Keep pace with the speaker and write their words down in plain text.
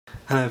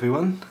Hello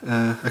everyone,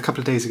 a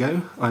couple of days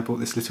ago I bought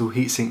this little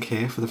heatsink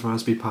here for the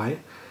Raspberry Pi,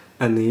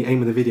 and the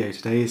aim of the video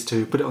today is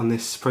to put it on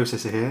this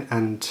processor here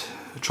and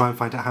try and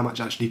find out how much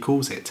it actually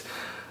cools it.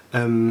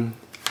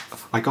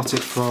 I got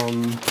it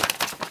from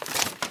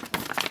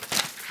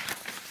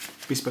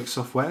Bespoke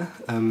Software.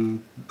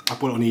 I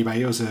bought it on eBay.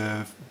 It was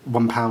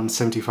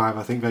 £1.75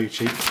 I think, very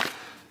cheap.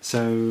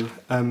 So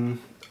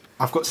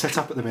I've got set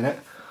up at the minute.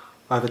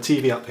 I have a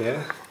TV up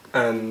here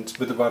and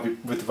with the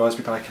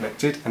Raspberry Pi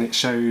connected, and it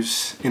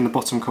shows in the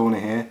bottom corner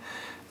here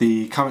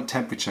the current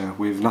temperature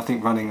with nothing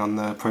running on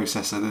the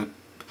processor. The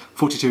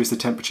 42 is the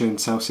temperature in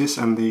Celsius,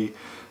 and the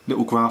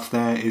little graph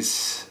there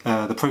is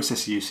the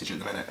processor usage at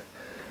the minute.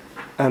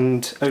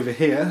 And over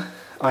here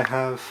I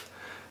have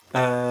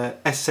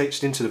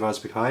SSH'd into the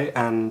Raspberry Pi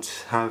and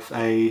have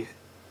a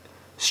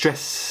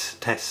stress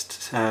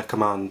test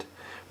command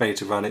ready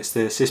to run. It's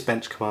the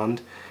sysbench command.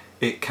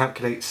 It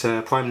calculates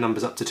prime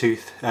numbers up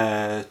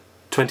to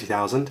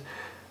 20,000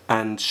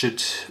 and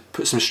should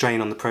put some strain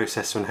on the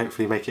processor and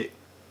hopefully make it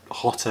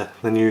hotter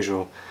than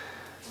usual.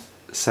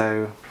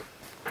 So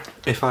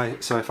if I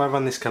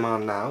run this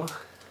command now,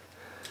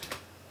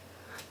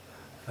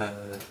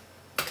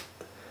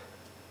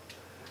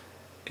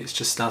 it's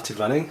just started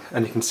running,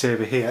 and you can see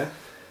over here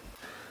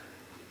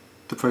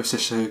the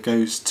processor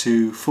goes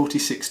to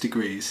 46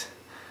 degrees.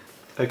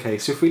 Okay,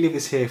 so if we leave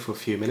this here for a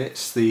few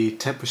minutes, the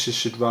temperature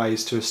should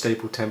rise to a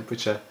stable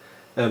temperature.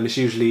 It's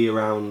usually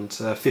around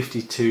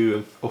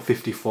 52 or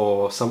 54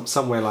 or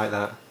somewhere like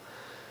that.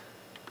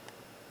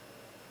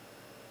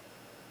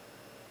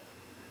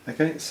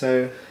 Okay,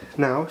 so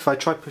now if I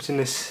try putting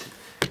this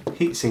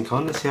heatsink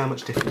on, let's see how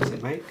much difference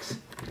it makes.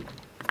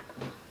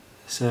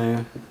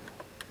 So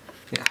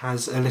it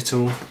has a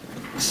little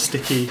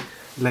sticky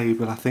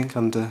label, I think,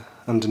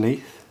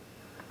 underneath.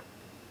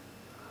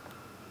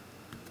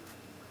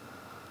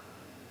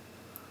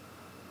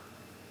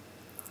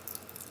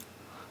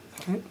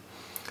 Okay.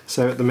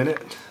 So at the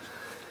minute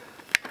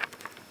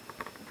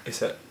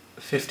it's at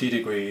 50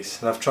 degrees,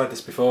 and I've tried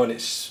this before and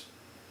it's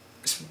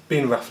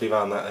been roughly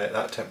around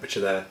that temperature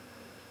there.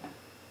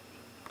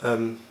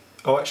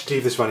 I'll actually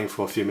leave this running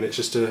for a few minutes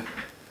just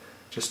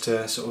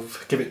to sort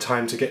of give it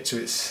time to get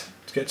to its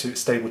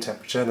stable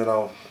temperature, and then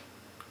I'll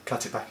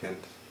cut it back in.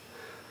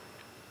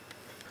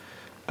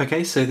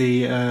 Okay, so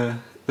the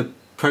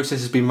process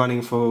has been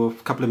running for a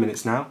couple of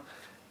minutes now,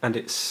 and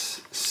it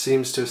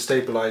seems to have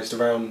stabilised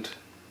around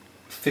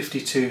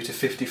 52 to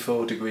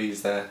 54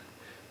 degrees there.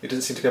 It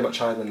doesn't seem to go much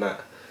higher than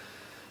that.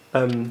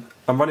 I'm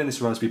running this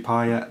Raspberry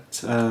Pi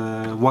at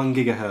 1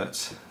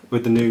 GHz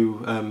with the new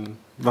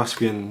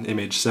Raspbian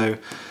image, so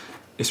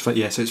it's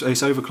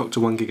overclocked to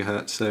 1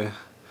 GHz. So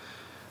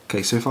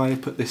okay, so if I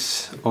put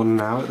this on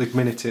now, at the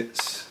minute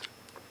it's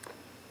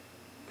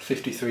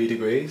 53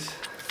 degrees.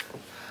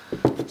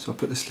 So I'll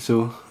put this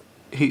little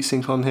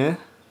heatsink on here.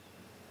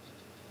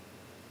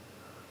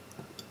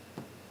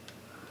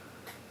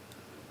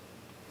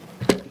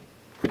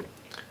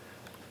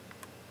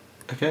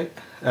 Okay,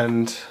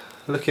 and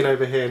looking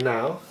over here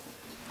now,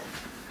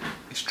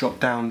 it's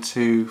dropped down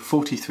to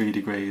 43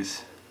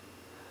 degrees.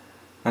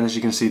 And as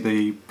you can see,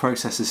 the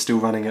processor's still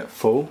running at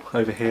full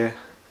over here.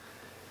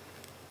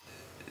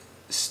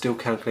 Still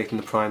calculating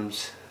the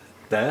primes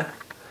there.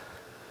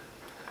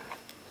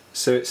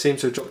 So it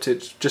seems to have dropped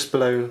it just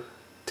below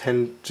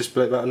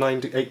about 9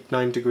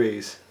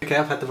 degrees. Okay,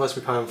 I've had the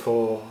Raspberry Pi on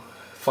for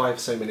 5 or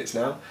so minutes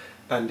now,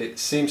 and it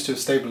seems to have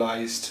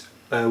stabilised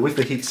with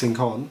the heatsink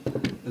on,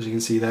 as you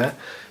can see there,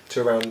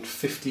 to around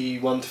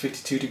 51 to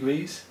 52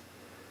 degrees.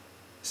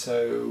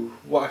 So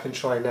what I can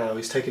try now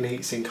is taking the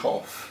heatsink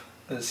off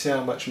and see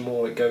how much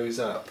more it goes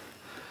up.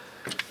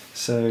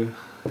 So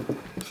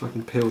if I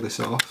can peel this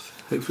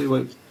off, hopefully it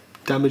won't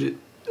damage it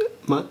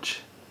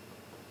much.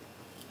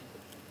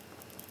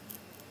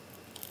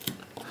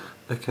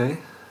 Okay,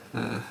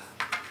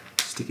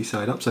 sticky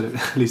side up so I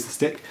don't lose the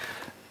stick,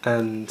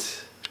 and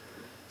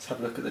let's have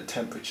a look at the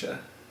temperature.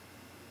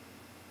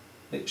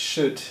 It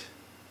should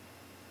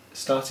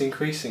start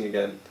increasing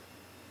again.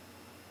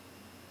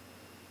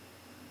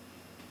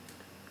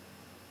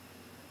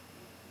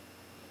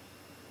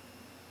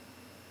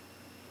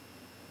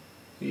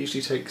 It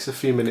usually takes a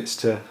few minutes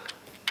to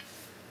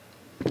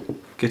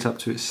get up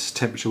to its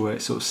temperature where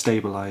it sort of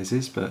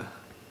stabilises, but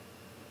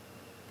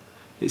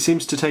it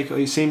seems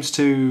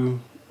to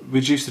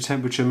reduce the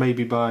temperature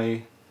maybe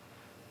by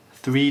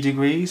 3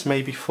 degrees,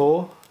 maybe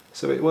 4.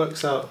 So it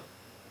works out.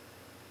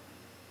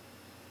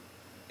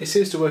 It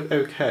seems to work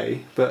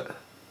okay, but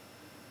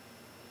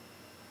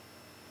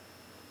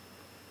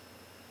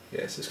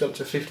yes, it's gone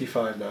to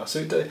 55 now. So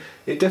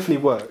it definitely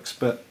works,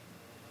 but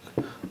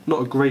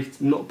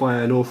not by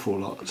an awful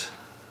lot.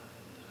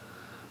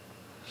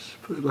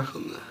 Just put it back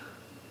on there.